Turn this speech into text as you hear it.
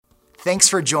Thanks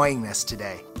for joining us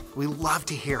today. We love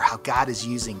to hear how God is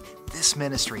using this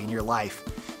ministry in your life.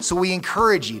 So we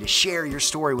encourage you to share your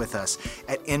story with us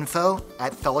at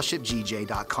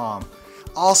info@fellowshipgj.com.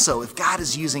 Also, if God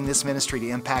is using this ministry to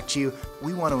impact you,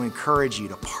 we want to encourage you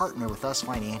to partner with us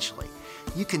financially.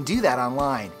 You can do that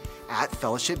online at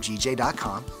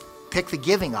fellowshipgj.com. Pick the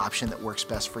giving option that works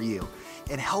best for you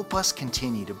and help us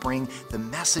continue to bring the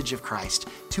message of Christ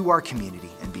to our community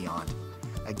and beyond.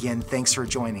 Again, thanks for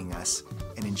joining us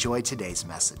and enjoy today's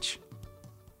message.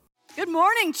 Good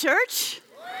morning, church.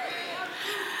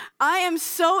 I am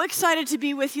so excited to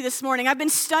be with you this morning. I've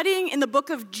been studying in the book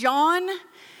of John,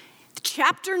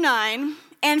 chapter 9,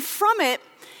 and from it,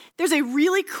 there's a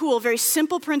really cool, very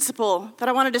simple principle that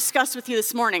I want to discuss with you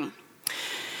this morning.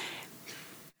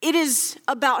 It is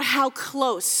about how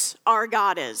close our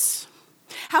God is,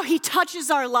 how he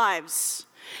touches our lives,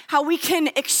 how we can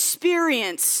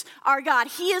experience our God.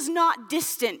 He is not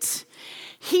distant.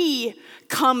 He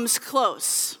comes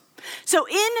close. So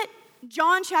in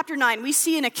John chapter 9, we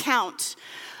see an account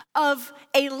of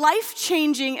a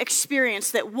life-changing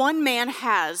experience that one man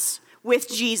has with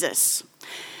Jesus.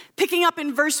 Picking up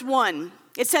in verse 1,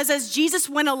 it says, as Jesus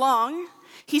went along,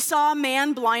 he saw a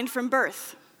man blind from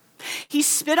birth. He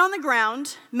spit on the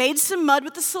ground, made some mud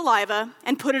with the saliva,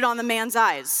 and put it on the man's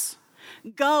eyes.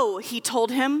 Go, he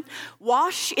told him,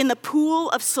 wash in the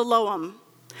pool of Siloam.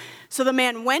 So the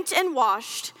man went and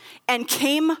washed and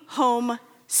came home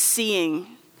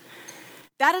seeing.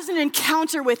 That is an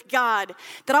encounter with God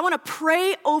that I want to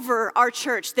pray over our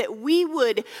church, that we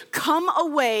would come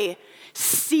away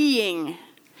seeing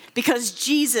because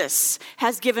Jesus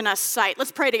has given us sight.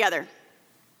 Let's pray together.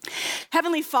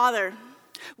 Heavenly Father,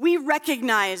 we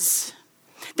recognize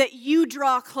that you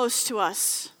draw close to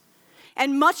us.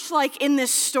 And much like in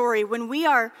this story, when we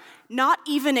are not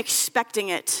even expecting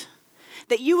it,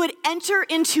 that you would enter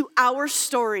into our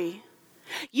story,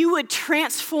 you would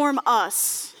transform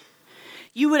us,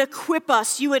 you would equip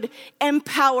us, you would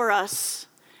empower us,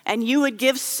 and you would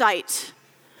give sight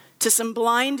to some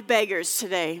blind beggars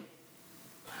today.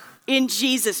 In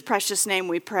Jesus' precious name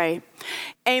we pray.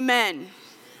 Amen.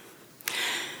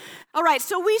 All right,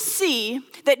 so we see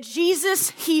that Jesus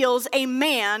heals a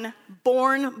man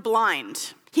born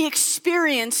blind. He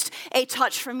experienced a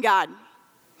touch from God.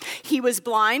 He was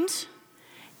blind,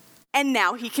 and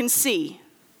now he can see.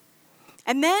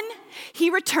 And then he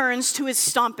returns to his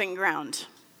stomping ground.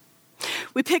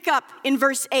 We pick up in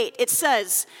verse 8. It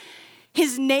says,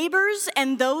 his neighbors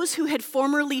and those who had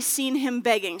formerly seen him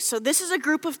begging. So this is a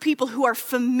group of people who are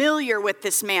familiar with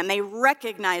this man. They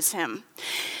recognize him.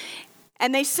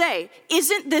 And they say,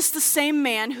 isn't this the same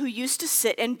man who used to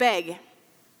sit and beg?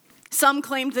 Some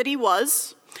claimed that he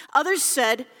was. Others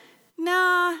said,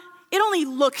 nah, it only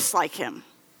looks like him.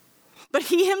 But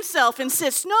he himself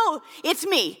insists, no, it's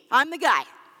me. I'm the guy.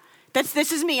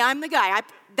 This is me. I'm the guy.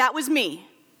 That was me.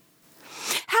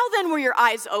 How then were your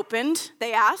eyes opened?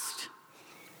 They asked.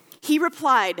 He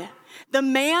replied, the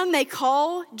man they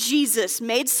call Jesus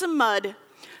made some mud,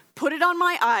 put it on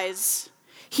my eyes.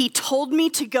 He told me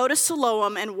to go to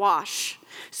Siloam and wash.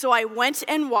 So I went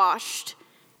and washed,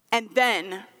 and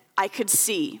then I could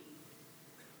see.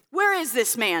 Where is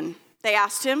this man? They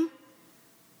asked him.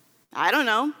 I don't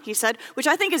know, he said, which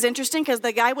I think is interesting because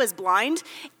the guy was blind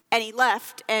and he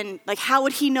left, and how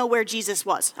would he know where Jesus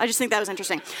was? I just think that was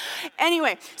interesting.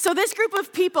 Anyway, so this group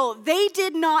of people, they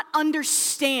did not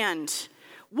understand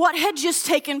what had just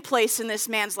taken place in this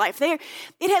man's life. It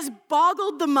has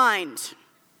boggled the mind.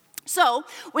 So,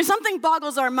 when something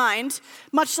boggles our mind,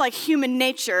 much like human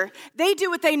nature, they do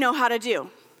what they know how to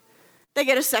do. They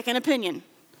get a second opinion.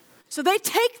 So they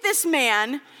take this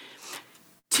man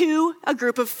to a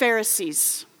group of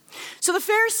Pharisees. So the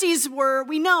Pharisees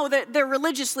we know that they're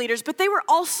religious leaders, but they were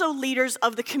also leaders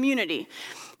of the community.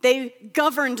 They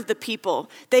governed the people.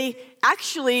 They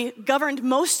actually governed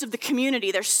most of the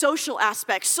community, their social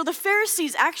aspects. So the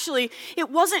Pharisees actually, it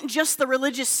wasn't just the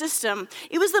religious system,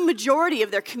 it was the majority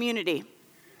of their community.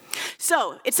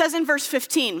 So it says in verse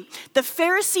 15, the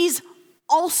Pharisees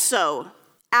also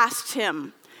asked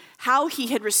him how he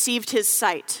had received his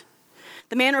sight.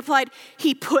 The man replied,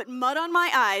 he put mud on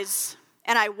my eyes,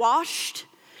 and I washed,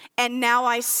 and now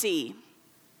I see.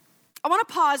 I want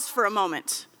to pause for a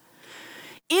moment.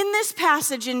 In this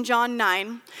passage in John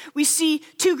 9, we see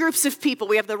two groups of people.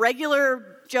 We have the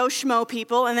regular Joe Schmo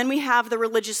people, and then we have the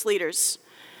religious leaders.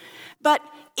 But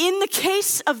in the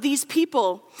case of these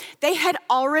people, they had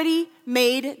already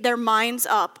made their minds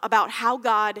up about how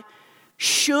God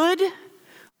should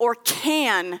or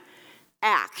can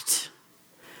act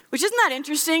Which isn't that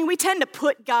interesting? We tend to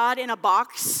put God in a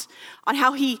box on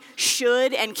how he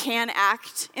should and can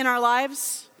act in our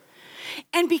lives.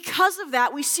 And because of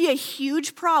that, we see a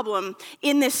huge problem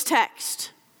in this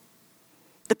text.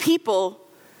 The people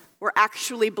were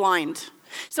actually blind.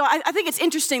 So I think it's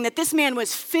interesting that this man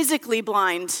was physically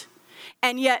blind,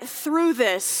 and yet through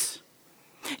this,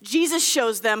 Jesus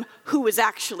shows them who was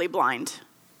actually blind.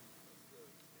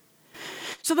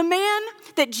 So the man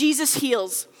that Jesus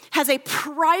heals has a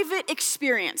private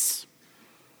experience.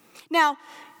 Now,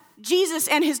 Jesus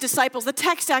and his disciples, the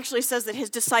text actually says that his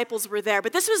disciples were there,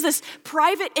 but this was this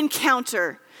private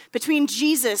encounter between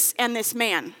Jesus and this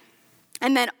man.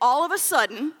 And then all of a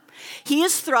sudden, he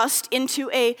is thrust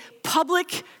into a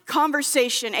public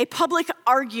conversation, a public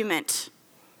argument.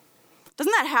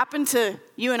 Doesn't that happen to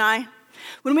you and I?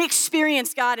 When we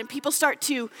experience God and people start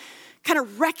to kind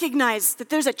of recognize that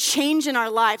there's a change in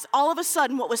our lives, all of a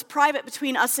sudden what was private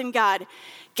between us and God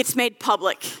gets made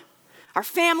public. Our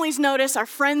families notice, our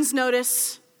friends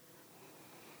notice.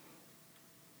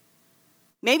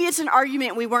 Maybe it's an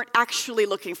argument we weren't actually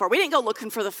looking for. We didn't go looking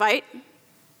for the fight.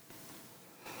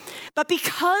 But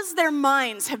because their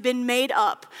minds have been made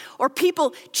up, or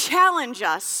people challenge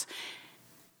us,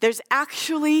 there's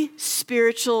actually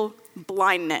spiritual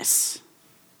blindness.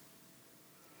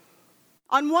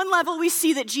 On one level, we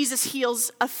see that Jesus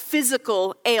heals a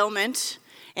physical ailment,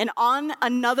 and on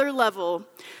another level,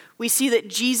 we see that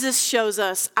Jesus shows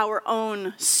us our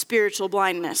own spiritual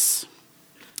blindness.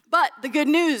 But the good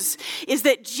news is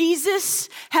that Jesus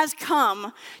has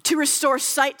come to restore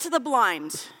sight to the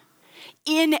blind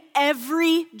in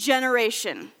every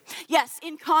generation. Yes,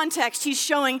 in context, he's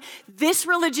showing this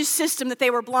religious system that they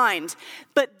were blind,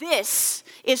 but this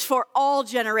is for all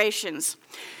generations.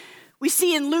 We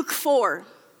see in Luke 4,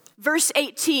 verse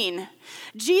 18,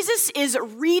 Jesus is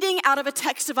reading out of a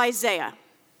text of Isaiah.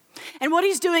 And what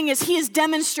he's doing is he is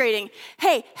demonstrating,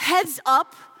 hey, heads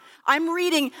up, I'm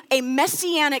reading a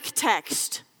messianic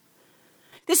text.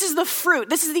 This is the fruit,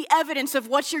 this is the evidence of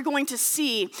what you're going to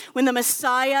see when the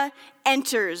Messiah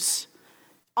enters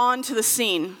onto the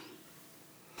scene.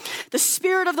 The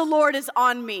Spirit of the Lord is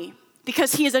on me,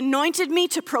 because he has anointed me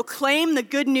to proclaim the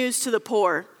good news to the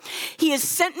poor. He has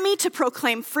sent me to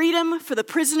proclaim freedom for the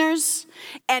prisoners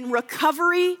and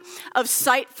recovery of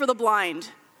sight for the blind,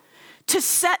 to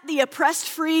set the oppressed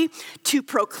free, to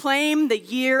proclaim the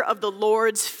year of the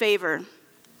Lord's favor.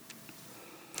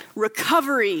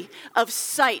 Recovery of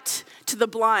sight to the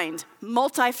blind,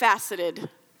 multifaceted.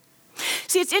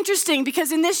 See, it's interesting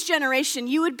because in this generation,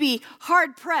 you would be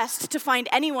hard-pressed to find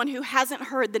anyone who hasn't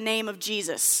heard the name of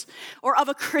Jesus or of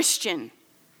a Christian.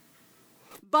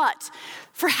 But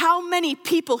for how many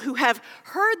people who have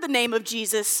heard the name of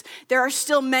Jesus, there are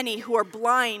still many who are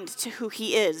blind to who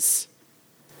he is.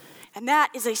 And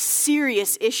that is a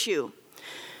serious issue.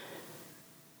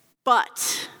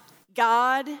 But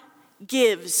God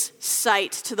gives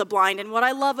sight to the blind. And what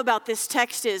I love about this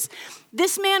text is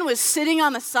this man was sitting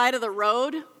on the side of the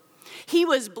road. He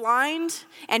was blind,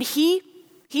 and he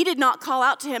did not call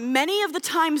out to him. Many of the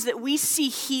times that we see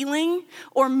healing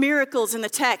or miracles in the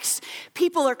text,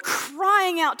 people are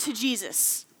crying out to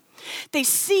Jesus. They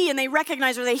see and they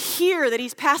recognize or they hear that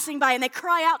he's passing by, and they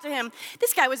cry out to him.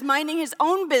 This guy was minding his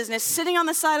own business, sitting on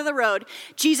the side of the road.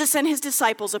 Jesus and his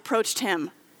disciples approached him.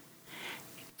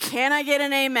 Can I get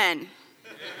an amen?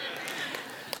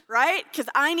 Right? Because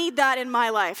I need that in my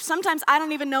life. Sometimes I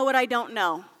don't even know what I don't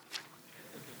know.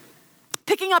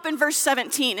 Picking up in verse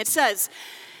 17, it says,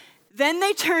 "Then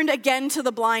they turned again to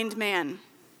the blind man.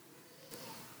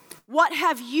 'What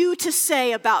have you to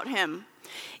say about him?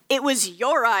 It was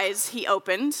your eyes he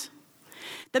opened.'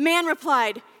 The man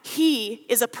replied, 'He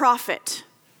is a prophet.'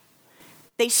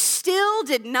 They still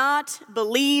did not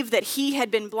believe that he had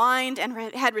been blind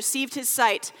and had received his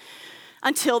sight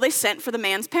until they sent for the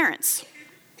man's parents.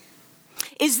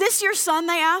 'Is this your son?'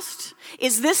 they asked.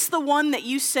 'Is this the one that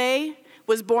you say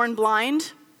was born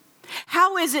blind?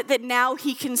 How is it that now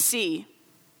he can see?'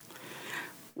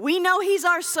 'We know he's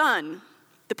our son,'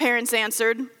 the parents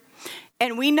answered,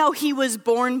 'and we know he was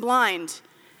born blind.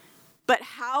 But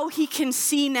how he can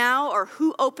see now, or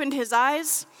who opened his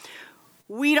eyes,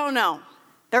 we don't know.'"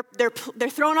 They're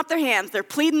throwing up their hands. They're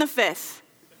pleading the fifth.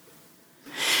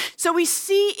 So we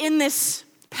see in this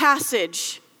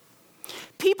passage,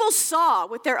 people saw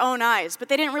with their own eyes, but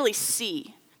they didn't really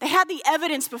see. They had the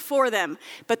evidence before them,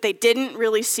 but they didn't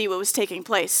really see what was taking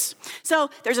place. So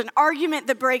there's an argument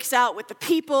that breaks out with the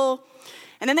people,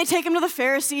 and then they take him to the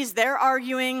Pharisees. They're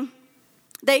arguing.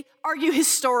 They argue his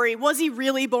story. Was he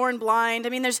really born blind? I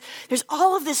mean, there's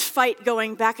all of this fight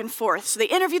going back and forth. So they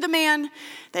interview the man.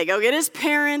 They go get his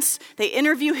parents. They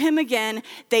interview him again.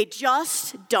 They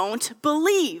just don't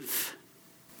believe.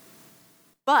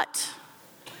 But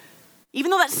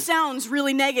even though that sounds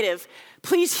really negative,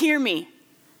 please hear me.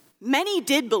 Many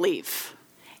did believe,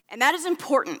 and that is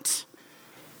important.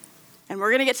 And we're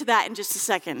going to get to that in just a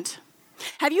second.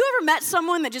 Have you ever met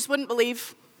someone that just wouldn't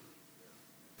believe?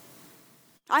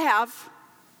 I have.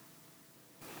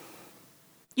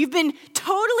 You've been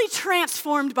totally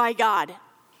transformed by God,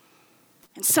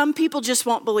 and some people just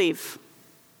won't believe.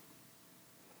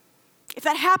 If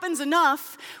that happens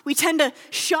enough, we tend to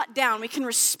shut down. We can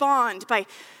respond by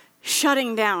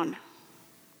shutting down.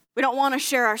 We don't want to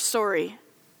share our story.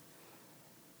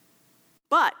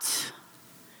 But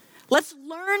let's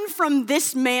learn from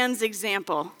this man's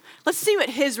example. Let's see what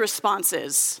his response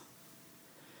is.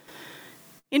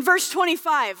 In verse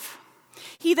 25,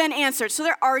 he then answered. So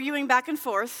they're arguing back and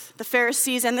forth, the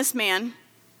Pharisees and this man,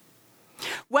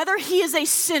 whether he is a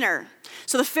sinner.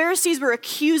 So the Pharisees were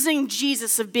accusing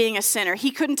Jesus of being a sinner.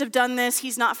 He couldn't have done this.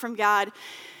 He's not from God.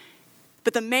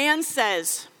 But the man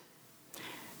says,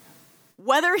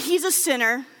 whether he's a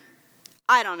sinner,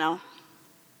 I don't know.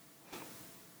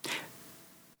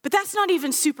 But that's not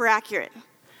even super accurate,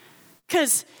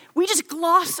 because we just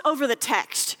gloss over the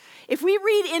text. If we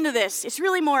read into this, it's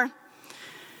really more,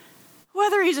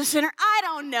 whether he's a sinner, I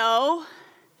don't know.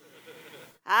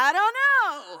 I don't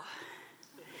know.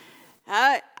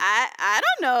 I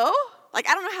don't know. Like,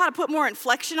 I don't know how to put more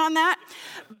inflection on that.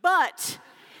 But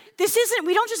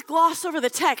we don't just gloss over the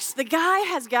text. The guy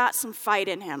has got some fight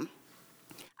in him.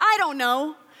 I don't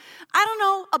know. I don't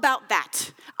know about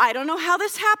that. I don't know how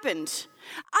this happened.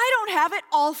 I don't have it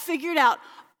all figured out.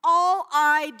 All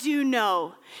I do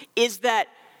know is that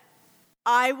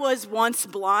I was once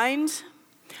blind,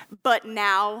 but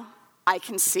now I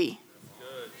can see.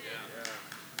 Good.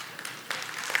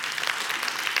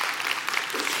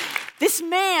 Yeah. This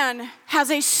man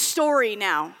has a story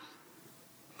now.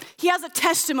 He has a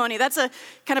testimony. That's a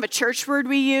kind of a church word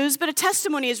we use, but a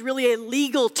testimony is really a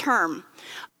legal term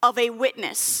of a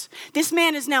witness. This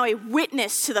man is now a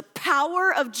witness to the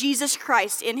power of Jesus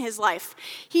Christ in his life.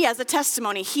 He has a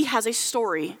testimony. He has a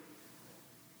story.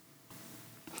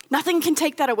 Nothing can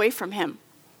take that away from him.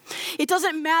 It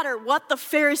doesn't matter what the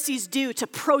Pharisees do to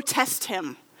protest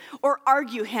him or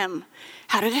argue him.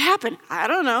 How did it happen? I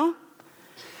don't know.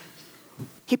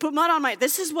 He put mud on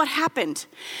this is what happened.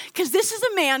 Because this is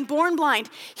a man born blind.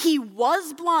 He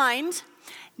was blind.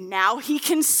 Now he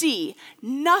can see.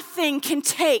 Nothing can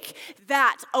take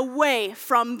that away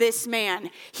from this man.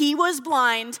 He was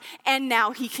blind, and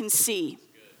now he can see.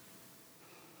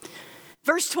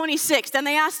 Verse 26, then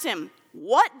they asked him,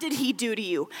 what did he do to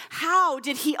you? How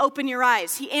did he open your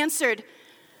eyes? He answered,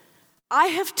 I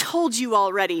have told you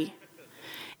already,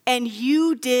 and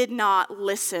you did not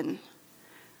listen.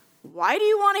 Why do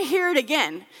you want to hear it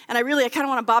again? And I kind of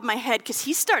want to bob my head because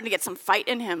he's starting to get some fight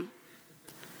in him.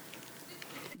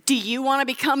 Do you want to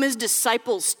become his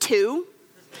disciples too?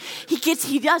 He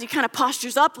kind of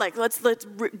postures up like,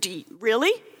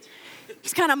 really?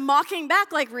 He's kind of mocking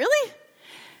back like, really?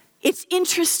 It's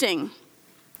interesting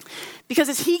because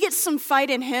as he gets some fight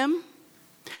in him,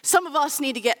 some of us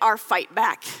need to get our fight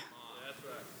back.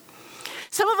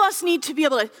 Some of us need to be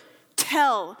able to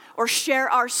tell or share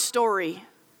our story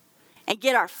and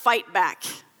get our fight back.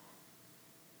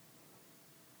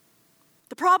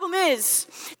 The problem is,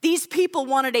 these people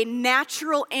wanted a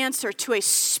natural answer to a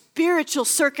spiritual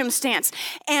circumstance,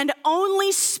 and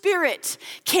only spirit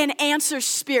can answer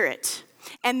spirit,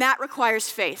 and that requires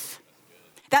faith.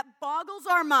 That boggles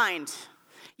our mind.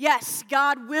 Yes,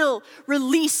 God will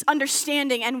release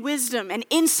understanding and wisdom and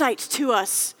insight to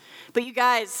us, but you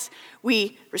guys,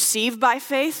 we receive by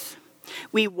faith,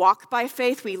 we walk by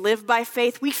faith, we live by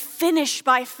faith, we finish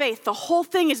by faith. The whole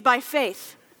thing is by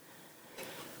faith.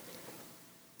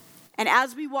 And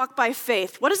as we walk by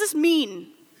faith, what does this mean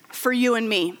for you and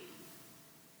me?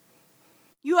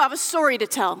 You have a story to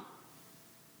tell.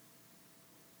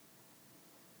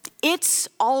 It's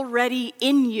already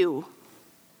in you.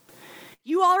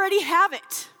 You already have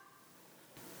it.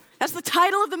 That's the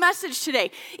title of the message today.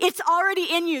 It's already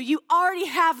in you. You already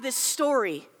have this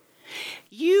story.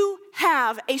 You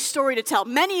have a story to tell.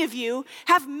 Many of you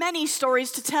have many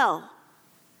stories to tell.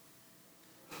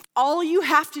 All you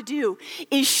have to do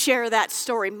is share that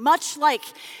story, much like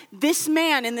this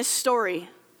man in this story.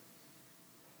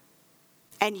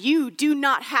 And you do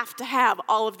not have to have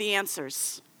all of the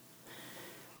answers.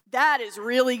 That is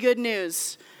really good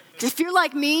news. If you're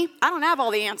like me, I don't have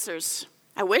all the answers.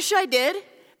 I wish I did,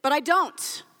 but I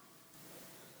don't.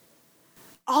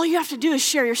 all you have to do is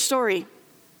share your story.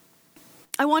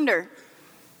 I wonder,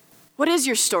 what is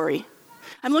your story?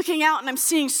 I'm looking out and I'm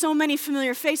seeing so many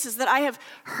familiar faces that I have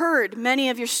heard many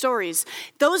of your stories.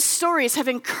 Those stories have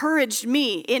encouraged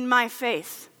me in my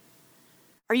faith.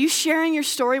 Are you sharing your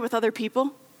story with other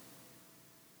people?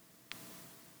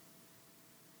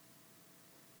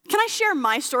 Can I share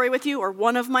my story with you, or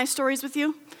one of my stories with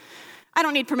you? I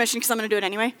don't need permission because I'm going to do it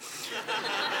anyway.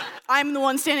 I'm the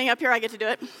one standing up here, I get to do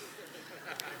it.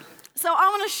 So I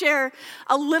want to share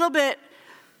a little bit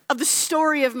of the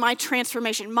story of my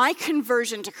transformation, my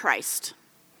conversion to Christ.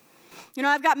 You know,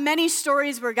 I've got many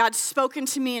stories where God's spoken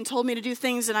to me and told me to do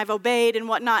things and I've obeyed and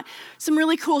whatnot. Some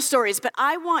really cool stories, but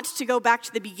I want to go back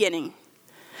to the beginning.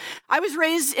 I was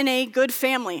raised in a good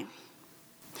family.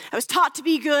 I was taught to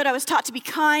be good. I was taught to be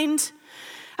kind.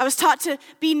 I was taught to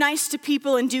be nice to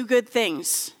people and do good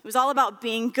things. It was all about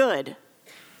being good.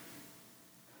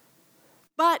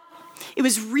 But it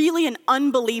was really an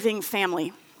unbelieving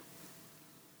family.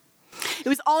 It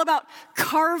was all about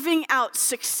carving out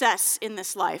success in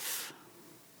this life.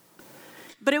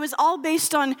 But it was all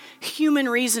based on human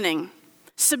reasoning,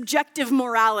 subjective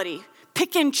morality.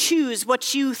 Pick and choose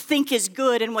what you think is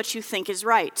good and what you think is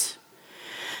right.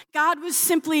 God was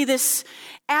simply this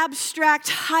abstract,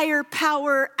 higher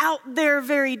power, out there,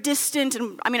 very distant.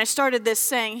 And I started this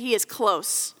saying, he is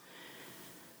close.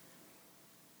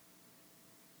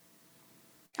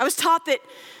 I was taught that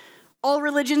all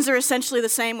religions are essentially the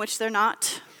same, which they're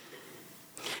not.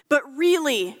 But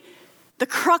really, the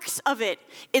crux of it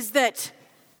is that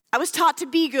I was taught to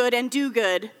be good and do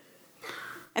good,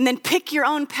 and then pick your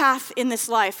own path in this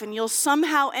life, and you'll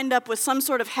somehow end up with some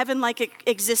sort of heaven-like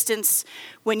existence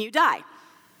when you die.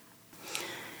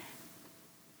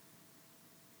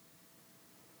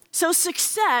 So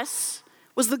success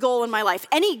was the goal in my life.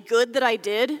 Any good that I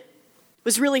did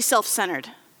was really self-centered.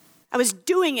 I was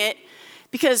doing it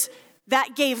because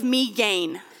that gave me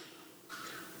gain.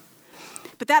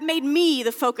 But that made me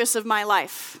the focus of my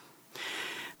life,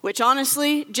 which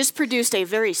honestly just produced a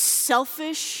very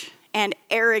selfish and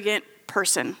arrogant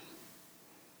person.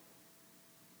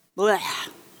 Blech.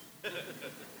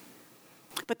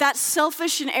 But that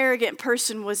selfish and arrogant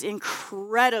person was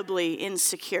incredibly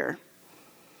insecure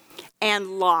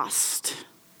and lost.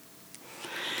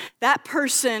 That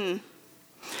person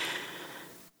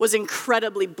was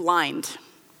incredibly blind.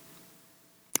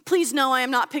 Please know I am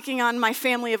not picking on my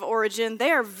family of origin. They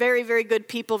are very, very good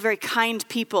people, very kind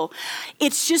people.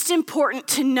 It's just important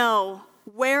to know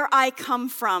where I come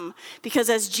from, because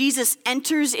as Jesus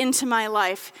enters into my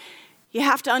life, you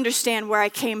have to understand where I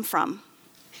came from.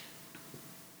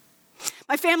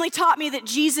 My family taught me that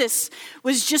Jesus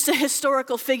was just a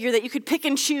historical figure, that you could pick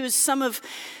and choose some of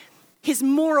his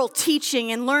moral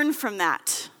teaching and learn from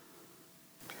that.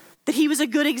 That he was a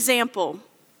good example.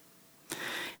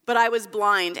 But I was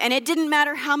blind, and it didn't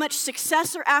matter how much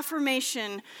success or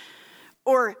affirmation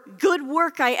or good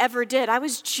work I ever did. I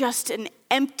was just an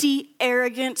empty,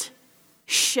 arrogant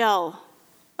shell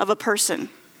of a person.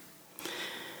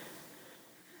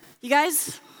 You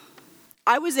guys,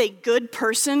 I was a good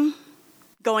person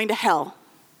going to hell.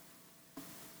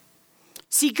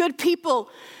 See, good people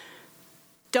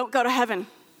don't go to heaven.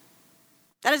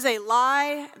 That is a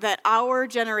lie that our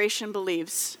generation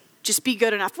believes. Just be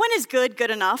good enough. When is good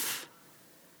enough?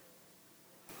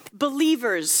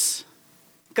 Believers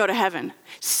go to heaven.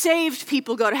 Saved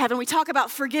people go to heaven. We talk about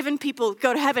forgiven people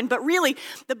go to heaven, but really,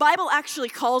 the Bible actually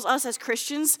calls us as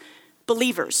Christians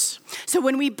believers. So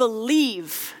when we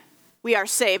believe, we are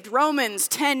saved. Romans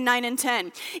 10, 9 and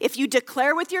 10. If you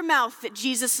declare with your mouth that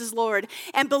Jesus is Lord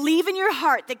and believe in your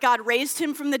heart that God raised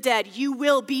him from the dead, you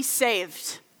will be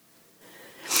saved.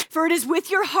 For it is with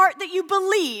your heart that you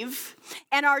believe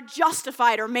and are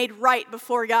justified or made right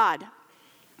before God.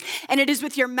 And it is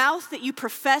with your mouth that you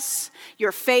profess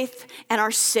your faith and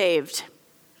are saved.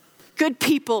 Good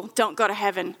people don't go to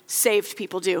heaven. Saved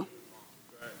people do.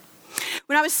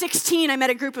 When I was 16, I met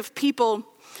a group of people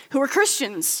who were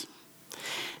Christians.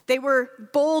 They were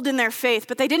bold in their faith,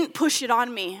 but they didn't push it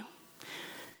on me.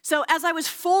 So as I was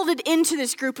folded into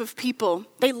this group of people,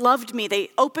 they loved me. They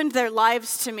opened their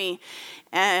lives to me.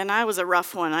 And I was a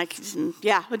rough one.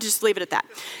 We'll just leave it at that.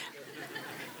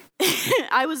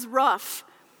 I was rough.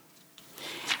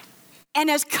 And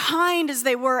as kind as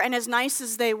they were and as nice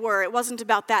as they were, it wasn't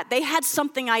about that. They had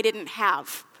something I didn't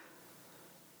have.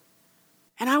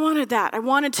 And I wanted that. I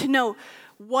wanted to know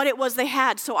what it was they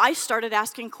had. So I started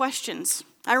asking questions.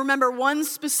 I remember one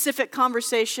specific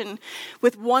conversation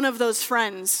with one of those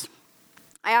friends.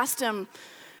 I asked him,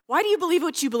 why do you believe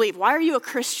what you believe? Why are you a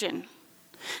Christian?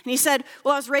 And he said,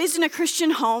 well, I was raised in a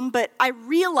Christian home, but I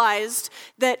realized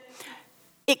that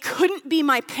it couldn't be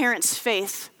my parents'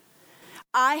 faith.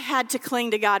 I had to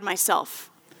cling to God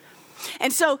myself.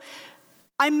 And so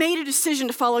I made a decision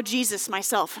to follow Jesus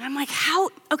myself. And I'm like, how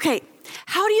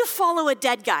do you follow a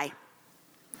dead guy?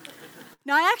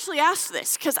 Now, I actually asked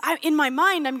this because in my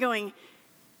mind, I'm going,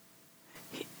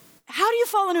 how do you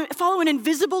follow an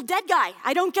invisible dead guy?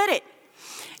 I don't get it.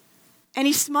 And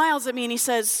he smiles at me and he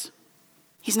says,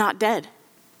 he's not dead.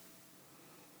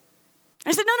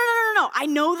 I said, no. I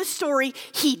know the story.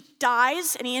 He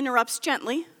dies, and he interrupts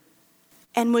gently,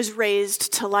 and was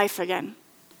raised to life again.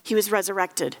 He was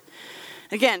resurrected.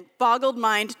 Again, boggled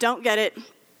mind, don't get it.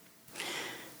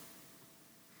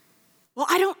 Well,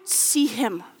 I don't see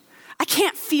him. I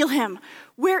can't feel him.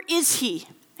 Where is he?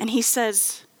 And he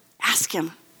says, ask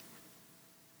him.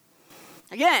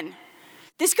 Again,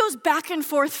 this goes back and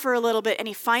forth for a little bit, and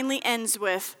he finally ends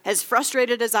with, as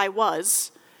frustrated as I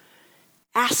was,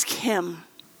 ask him.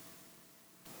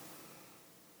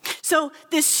 So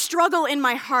this struggle in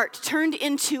my heart turned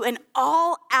into an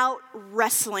all-out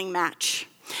wrestling match.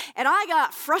 And I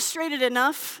got frustrated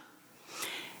enough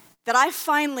that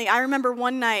I remember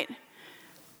one night,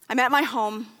 I'm at my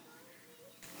home,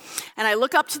 and I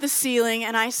look up to the ceiling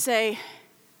and I say,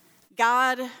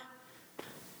 God,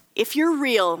 if you're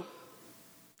real,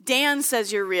 Dan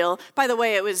says you're real. By the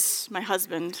way, it was my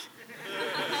husband.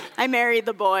 I married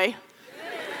the boy.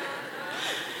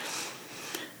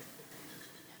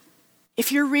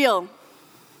 If you're real,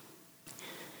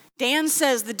 Dan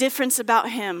says the difference about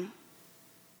him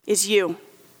is you,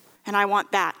 and I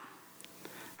want that.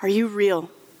 Are you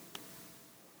real?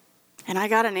 And I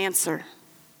got an answer.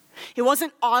 It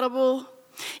wasn't audible.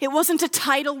 It wasn't a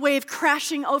tidal wave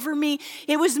crashing over me.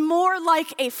 It was more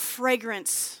like a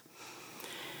fragrance.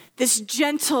 This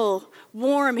gentle,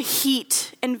 warm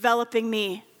heat enveloping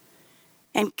me.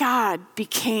 And God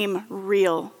became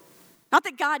real. Not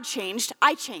that God changed,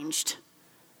 I changed.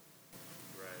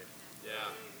 Right. Yeah.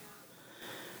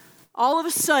 All of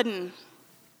a sudden,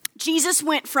 Jesus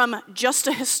went from just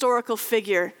a historical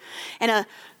figure and a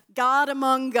God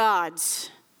among gods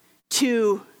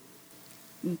to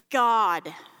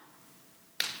God.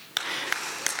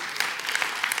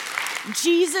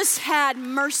 Jesus had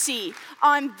mercy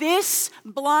on this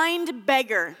blind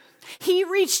beggar. He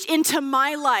reached into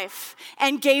my life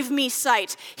and gave me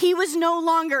sight. He was no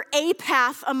longer a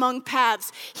path among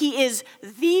paths. He is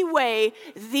the way,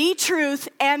 the truth,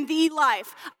 and the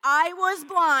life. I was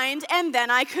blind, and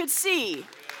then I could see.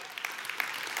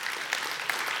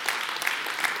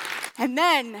 And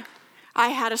then I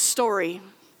had a story.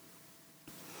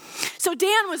 So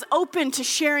Dan was open to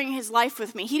sharing his life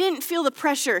with me. He didn't feel the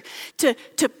pressure to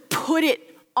put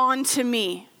it onto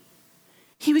me.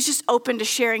 He was just open to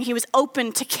sharing. He was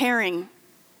open to caring.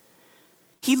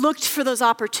 He looked for those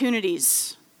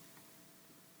opportunities.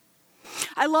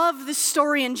 I love this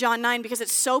story in John 9 because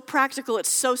it's so practical, it's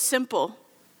so simple.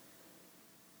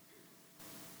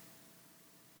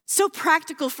 So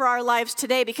practical for our lives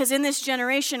today because in this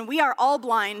generation, we are all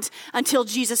blind until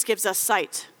Jesus gives us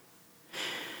sight.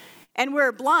 And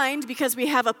we're blind because we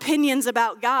have opinions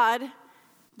about God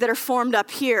that are formed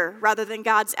up here rather than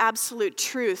God's absolute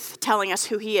truth telling us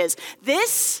who he is.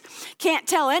 This can't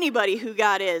tell anybody who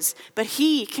God is, but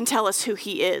he can tell us who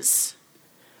he is.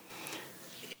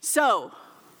 So,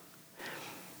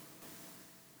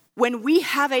 when we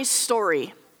have a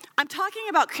story, I'm talking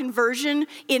about conversion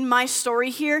in my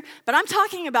story here, but I'm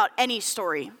talking about any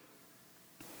story.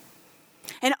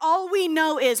 And all we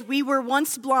know is we were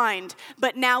once blind,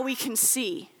 but now we can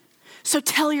see. So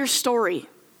tell your story.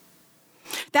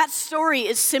 That story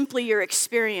is simply your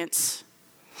experience.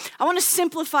 I want to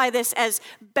simplify this as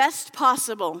best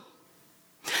possible.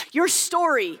 Your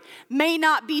story may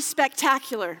not be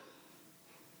spectacular.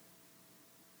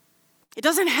 It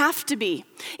doesn't have to be.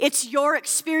 It's your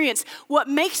experience. What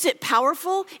makes it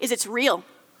powerful is it's real.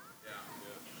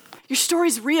 Your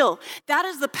story's real. That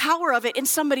is the power of it in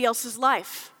somebody else's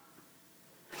life.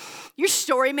 Your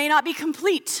story may not be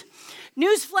complete.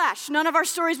 Newsflash, none of our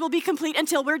stories will be complete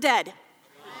until we're dead.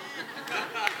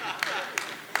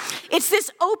 It's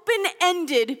this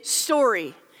open-ended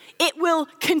story. It will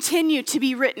continue to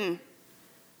be written.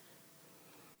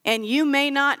 And you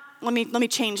may not, let me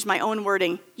change my own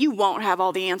wording. You won't have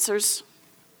all the answers.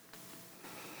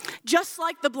 Just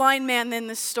like the blind man in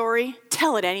this story,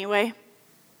 tell it anyway.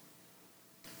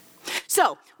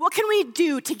 So, what can we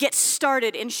do to get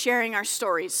started in sharing our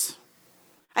stories?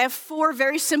 I have 4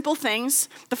 very simple things.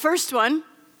 The first one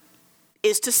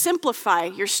is to simplify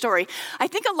your story. I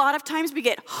think a lot of times we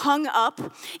get hung up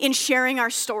in sharing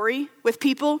our story with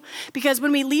people because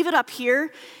when we leave it up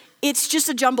here, it's just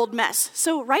a jumbled mess.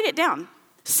 So write it down.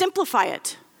 Simplify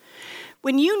it.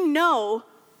 when you know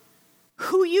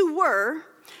who you were,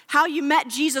 how you met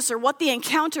Jesus or what the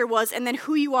encounter was, and then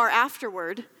who you are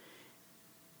afterward,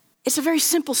 it's a very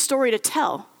simple story to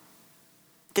tell.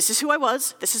 This is who I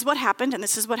was, this is what happened, and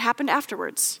this is what happened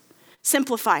afterwards.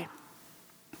 Simplify.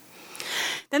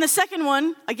 Then the second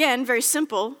one, again, very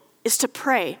simple, is to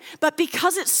pray. But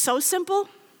because it's so simple,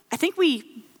 I think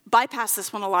we bypass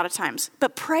this one a lot of times.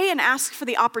 But pray and ask for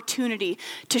the opportunity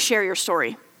to share your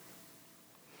story.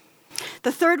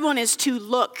 The third one is to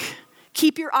look.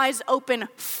 Keep your eyes open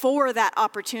for that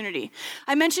opportunity.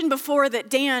 I mentioned before that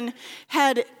Dan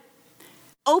had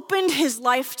opened his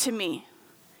life to me.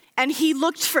 And he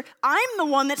looked for, I'm the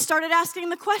one that started asking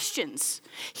the questions.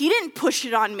 He didn't push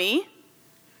it on me.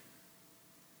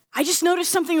 I just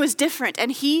noticed something was different,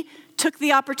 and he took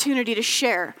the opportunity to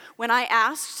share. When I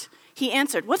asked, he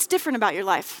answered, what's different about your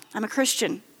life? I'm a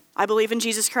Christian. I believe in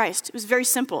Jesus Christ. It was very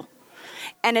simple.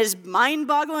 And as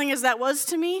mind-boggling as that was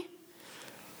to me,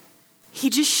 he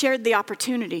just shared the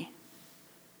opportunity.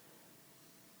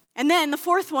 And then the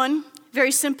fourth one,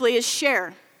 very simply, is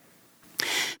share.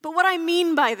 But what I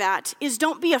mean by that is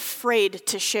don't be afraid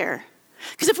to share.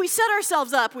 Because if we set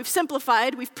ourselves up, we've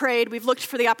simplified, we've prayed, we've looked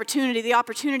for the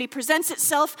opportunity presents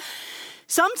itself.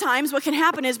 Sometimes what can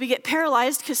happen is we get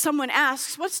paralyzed because someone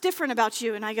asks, what's different about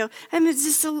you? And I go,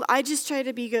 I just try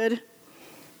to be good.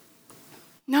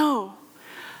 No.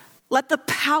 Let the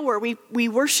power, we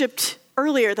worshiped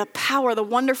earlier, the power, the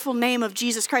wonderful name of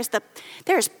Jesus Christ.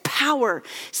 There's power,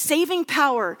 saving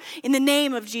power in the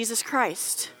name of Jesus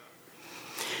Christ.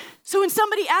 So when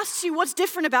somebody asks you what's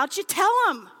different about you, tell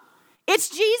them. It's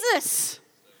Jesus.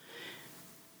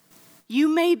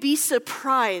 You may be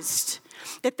surprised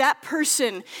that that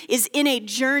person is in a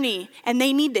journey and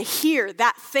they need to hear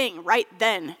that thing right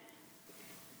then.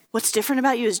 What's different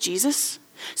about you is Jesus.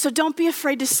 So don't be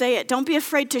afraid to say it. Don't be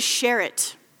afraid to share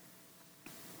it.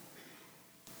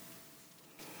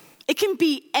 It can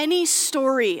be any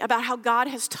story about how God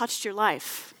has touched your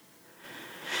life.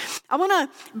 I want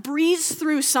to breeze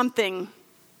through something.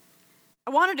 I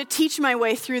wanted to teach my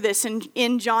way through this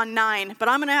in John 9, but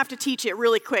I'm going to have to teach it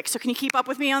really quick. So can you keep up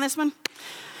with me on this one?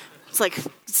 It's like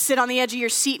sit on the edge of your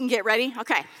seat and get ready.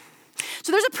 Okay.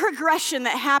 So there's a progression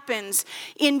that happens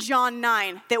in John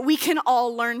 9 that we can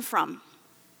all learn from.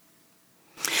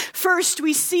 First,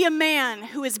 we see a man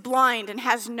who is blind and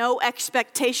has no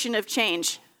expectation of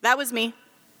change. That was me.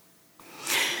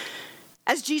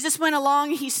 As Jesus went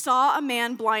along, he saw a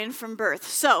man blind from birth.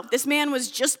 So this man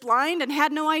was just blind and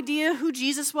had no idea who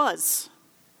Jesus was.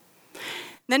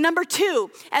 Then number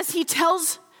 2, as he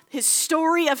tells his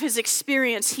story of his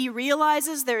experience, he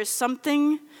realizes there is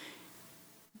something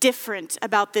different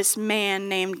about this man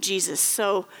named Jesus.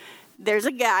 So there's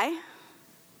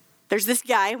this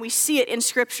guy, we see it in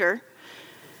Scripture,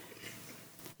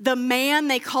 the man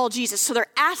they call Jesus. So they're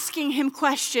asking him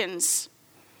questions.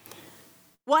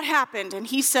 What happened? And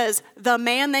he says, the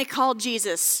man they called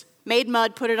Jesus made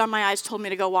mud, put it on my eyes, told me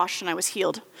to go wash, and I was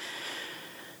healed.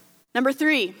 Number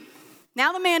 3,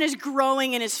 now the man is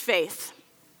growing in his faith.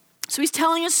 So he's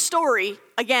telling his story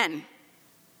again.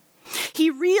 He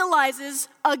realizes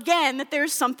again that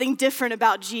there's something different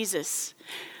about Jesus.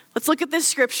 Let's look at this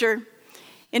scripture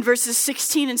in verses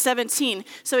 16 and 17.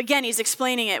 So again, he's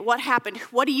explaining it. What happened?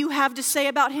 What do you have to say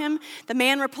about him? The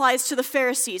man replies to the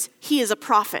Pharisees, he is a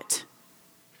prophet.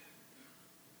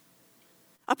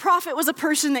 A prophet was a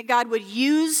person that God would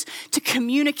use to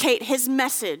communicate his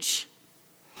message.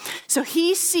 So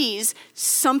he sees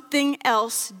something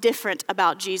else different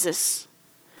about Jesus.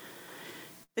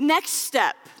 The next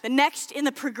step, the next in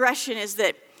the progression is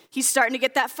that he's starting to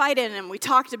get that fight in him. We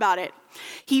talked about it.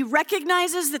 He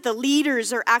recognizes that the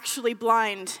leaders are actually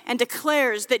blind and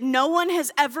declares that no one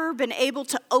has ever been able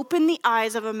to open the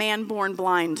eyes of a man born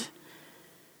blind.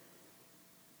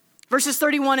 Verses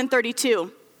 31 and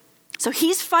 32. So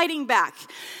he's fighting back.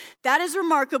 That is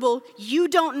remarkable. You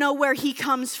don't know where he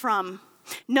comes from.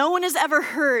 No one has ever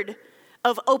heard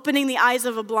of opening the eyes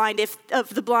of the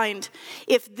blind.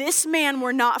 If this man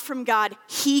were not from God,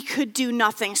 he could do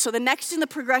nothing. So the next in the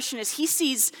progression is he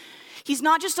sees he's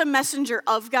not just a messenger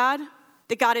of God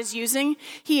that God is using.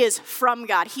 He is from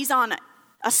God. He's on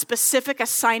a specific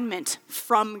assignment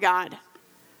from God.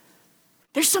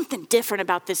 There's something different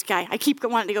about this guy. I keep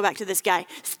wanting to go back to this guy.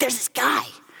 There's this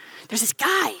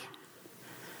guy.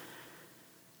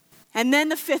 And then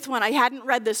the 5th one, I hadn't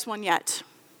read this one yet.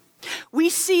 We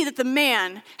see that the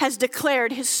man has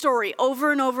declared his story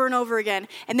over and over and over again,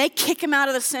 and they kick him out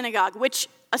of the synagogue, which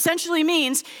essentially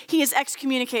means he is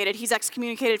excommunicated. He's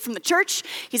excommunicated from the church.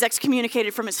 He's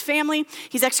excommunicated from his family.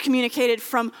 He's excommunicated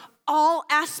from all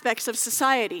aspects of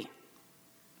society.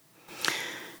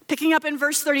 Picking up in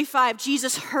verse 35,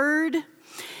 Jesus heard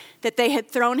that they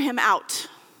had thrown him out.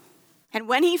 And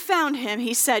when he found him,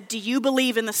 he said, "Do you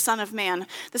believe in the Son of Man?"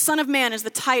 The Son of Man is the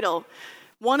title,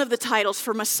 one of the titles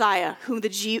for Messiah, whom the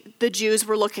Jews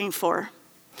were looking for.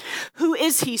 "Who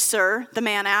is he, sir?" the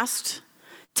man asked.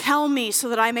 "Tell me so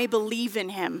that I may believe in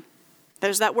him."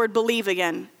 There's that word believe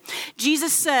again.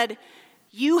 Jesus said,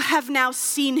 "You have now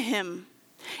seen him.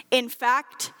 In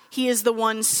fact, he is the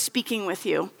one speaking with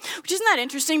you." Which isn't that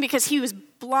interesting, because he was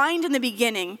blind in the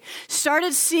beginning,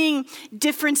 started seeing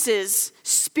differences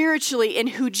spiritually in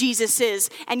who Jesus is,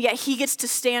 and yet he gets to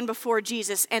stand before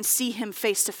Jesus and see him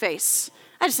face to face.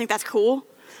 I just think that's cool.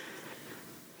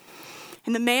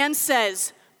 And the man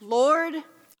says, "Lord,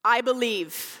 I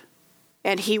believe."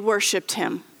 And he worshiped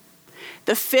him.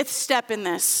 The fifth step in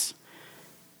this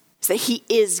is that he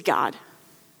is God.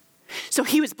 So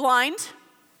he was blind.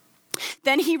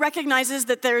 Then he recognizes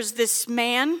that there's this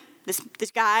man,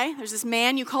 this guy, there's this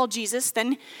man you call Jesus,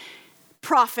 then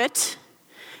prophet,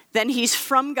 then he's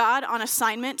from God on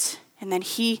assignment, and then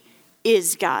he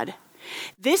is God.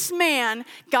 This man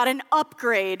got an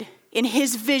upgrade in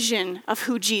his vision of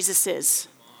who Jesus is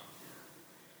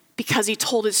because he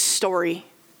told his story.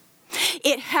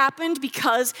 It happened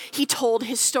because he told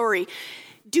his story.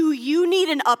 Do you need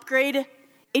an upgrade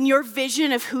in your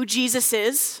vision of who Jesus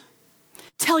is?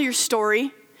 Tell your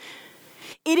story.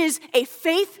 It is a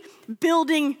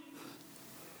faith-building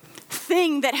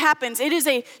thing that happens. It is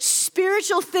a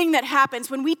spiritual thing that happens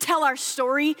when we tell our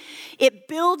story. It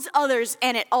builds others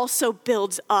and it also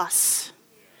builds us.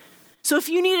 So if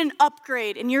you need an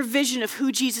upgrade in your vision of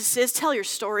who Jesus is, tell your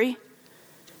story.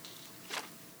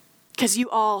 Because you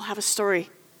all have a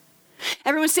story.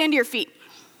 Everyone stand to your feet.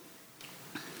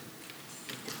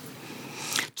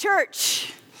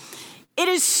 Church, it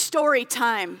is story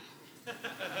time.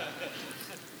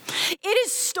 It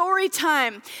is story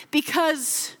time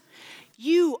because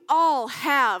you all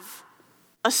have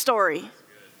a story.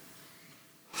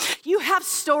 You have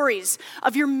stories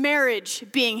of your marriage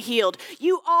being healed.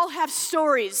 You all have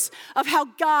stories of how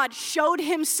God showed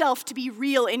himself to be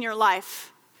real in your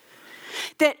life.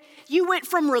 That you went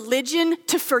from religion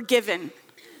to forgiven.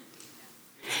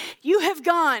 You have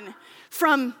gone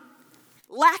from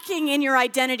lacking in your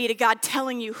identity to God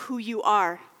telling you who you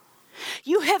are.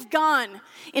 You have gone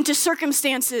into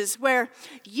circumstances where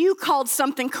you called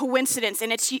something coincidence,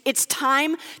 and it's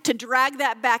time to drag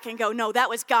that back and go, no, that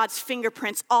was God's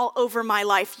fingerprints all over my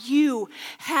life. You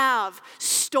have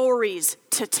stories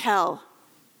to tell.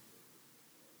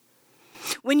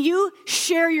 When you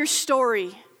share your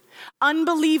story,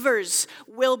 unbelievers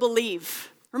will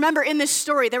believe. Remember, in this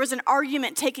story, there was an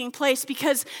argument taking place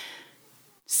because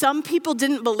some people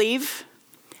didn't believe,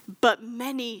 but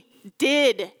many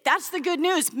did. That's the good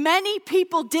news. Many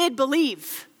people did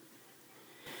believe.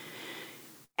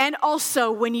 And also,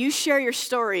 when you share your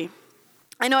story,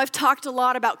 I know I've talked a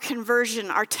lot about conversion,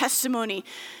 our testimony,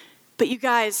 but you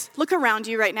guys, look around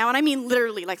you right now, and I mean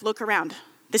literally, like look around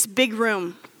this big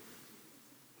room.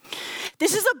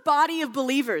 This is a body of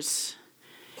believers,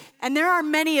 and there are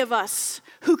many of us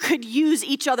who could use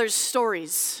each other's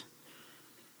stories.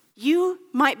 You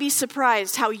might be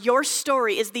surprised how your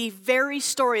story is the very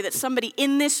story that somebody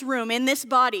in this room, in this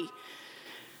body,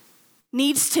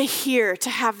 needs to hear to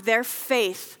have their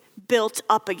faith built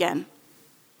up again.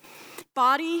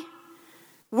 Body,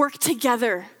 work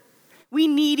together. We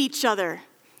need each other.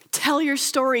 Tell your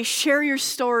story, share your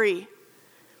story.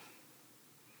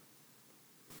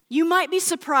 You might be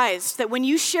surprised that when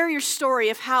you share your story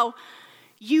of how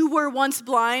you were once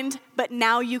blind, but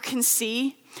now you can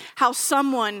see, how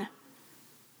someone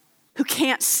who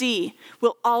can't see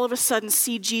will all of a sudden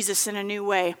see Jesus in a new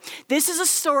way. This is a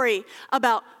story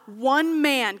about one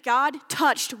man. God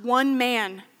touched one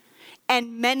man,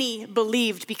 and many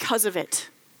believed because of it.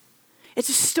 It's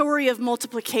a story of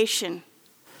multiplication.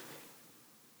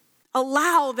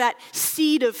 Allow that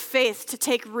seed of faith to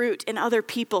take root in other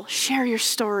people. Share your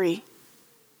story.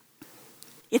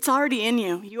 It's already in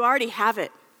you. You already have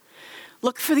it.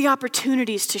 Look for the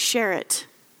opportunities to share it.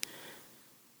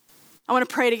 I want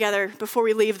to pray together before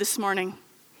we leave this morning.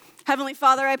 Heavenly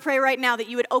Father, I pray right now that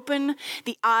you would open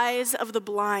the eyes of the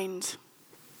blind.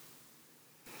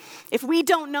 If we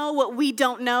don't know what we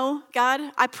don't know, God,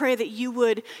 I pray that you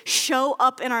would show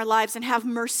up in our lives and have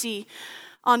mercy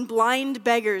on blind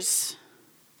beggars,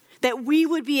 that we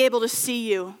would be able to see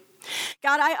you.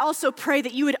 God, I also pray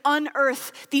that you would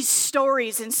unearth these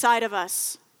stories inside of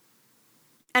us.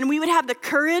 And we would have the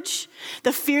courage,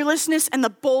 the fearlessness, and the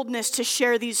boldness to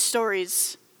share these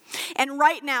stories. And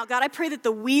right now, God, I pray that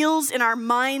the wheels in our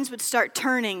minds would start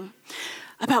turning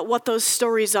about what those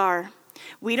stories are.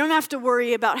 We don't have to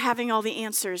worry about having all the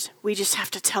answers. We just have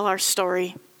to tell our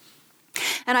story.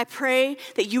 And I pray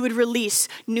that you would release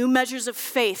new measures of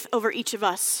faith over each of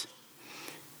us.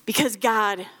 Because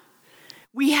God,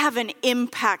 we have an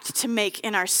impact to make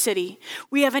in our city.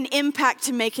 We have an impact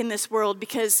to make in this world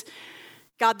because,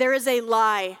 God, there is a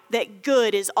lie that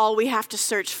good is all we have to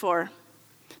search for.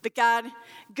 But God,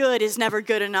 good is never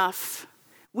good enough.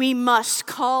 We must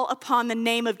call upon the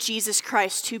name of Jesus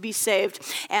Christ to be saved.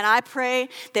 And I pray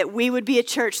that we would be a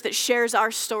church that shares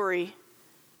our story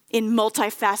in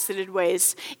multifaceted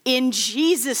ways. In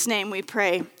Jesus' name we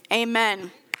pray.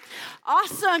 Amen.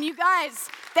 Awesome, you guys.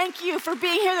 Thank you for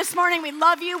being here this morning. We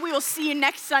love you. We will see you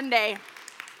next Sunday.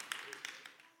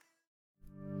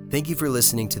 Thank you for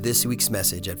listening to this week's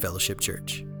message at Fellowship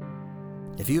Church.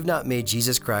 If you have not made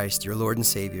Jesus Christ your Lord and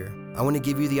Savior, I want to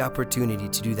give you the opportunity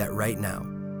to do that right now.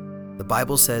 The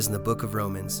Bible says in the book of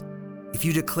Romans, if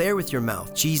you declare with your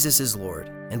mouth Jesus is Lord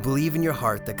and believe in your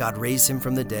heart that God raised him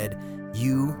from the dead,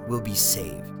 you will be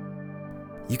saved.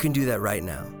 You can do that right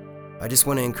now. I just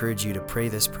want to encourage you to pray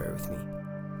this prayer with me.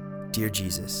 Dear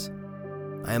Jesus,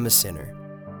 I am a sinner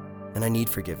and I need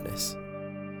forgiveness.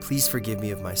 Please forgive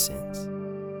me of my sins.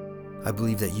 I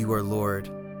believe that you are Lord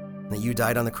and that you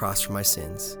died on the cross for my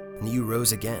sins and that you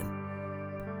rose again.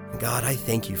 And God, I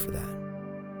thank you for that.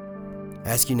 I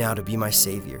ask you now to be my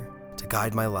Savior, to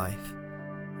guide my life,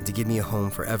 and to give me a home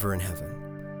forever in heaven.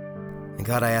 And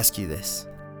God, I ask you this,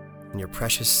 in your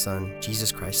precious Son,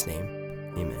 Jesus Christ's name,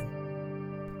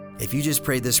 amen. If you just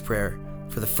prayed this prayer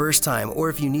for the first time, or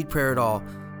if you need prayer at all,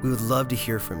 we would love to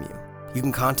hear from you. You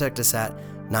can contact us at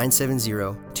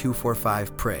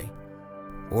 970-245-PRAY,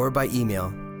 or by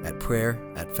email at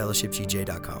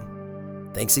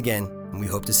prayer@fellowshipgj.com. Thanks again, and we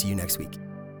hope to see you next week.